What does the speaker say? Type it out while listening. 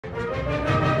Our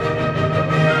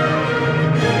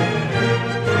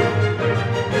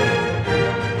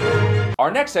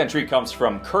next entry comes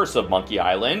from Curse of Monkey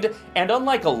Island, and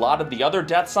unlike a lot of the other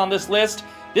deaths on this list,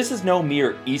 this is no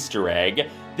mere Easter egg.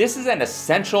 This is an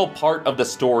essential part of the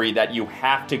story that you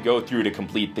have to go through to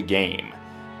complete the game.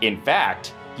 In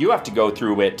fact, you have to go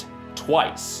through it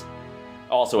twice.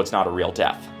 Also, it's not a real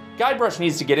death. Guybrush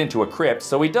needs to get into a crypt,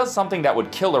 so he does something that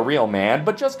would kill a real man,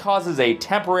 but just causes a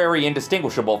temporary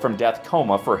indistinguishable from death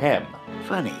coma for him.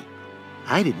 Funny.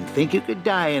 I didn't think you could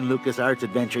die in LucasArts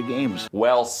adventure games.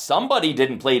 Well, somebody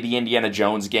didn't play the Indiana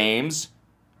Jones games.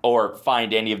 Or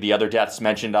find any of the other deaths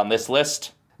mentioned on this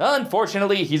list.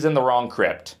 Unfortunately, he's in the wrong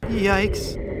crypt.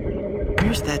 Yikes.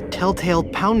 Where's that telltale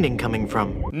pounding coming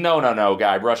from? No,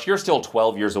 Guybrush, you're still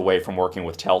 12 years away from working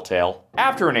with Telltale.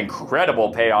 After an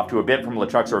incredible payoff to a bit from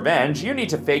LeChuck's Revenge, you need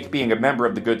to fake being a member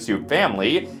of the Good Soup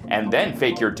family, and then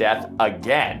fake your death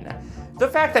again. The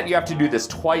fact that you have to do this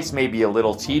twice may be a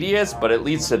little tedious, but it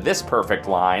leads to this perfect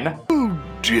line. Oh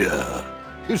dear,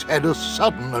 he's had a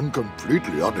sudden and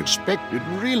completely unexpected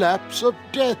relapse of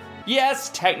death. Yes,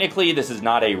 technically this is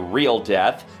not a real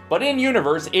death, but in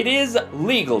universe it is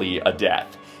legally a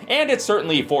death. And it's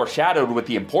certainly foreshadowed with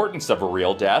the importance of a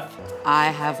real death. I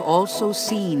have also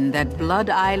seen that Blood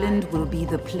Island will be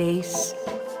the place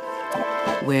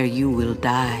where you will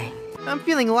die. I'm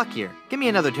feeling luckier. Give me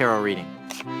another tarot reading.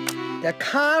 The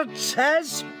card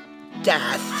says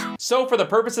death. So for the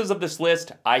purposes of this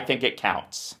list, I think it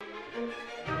counts.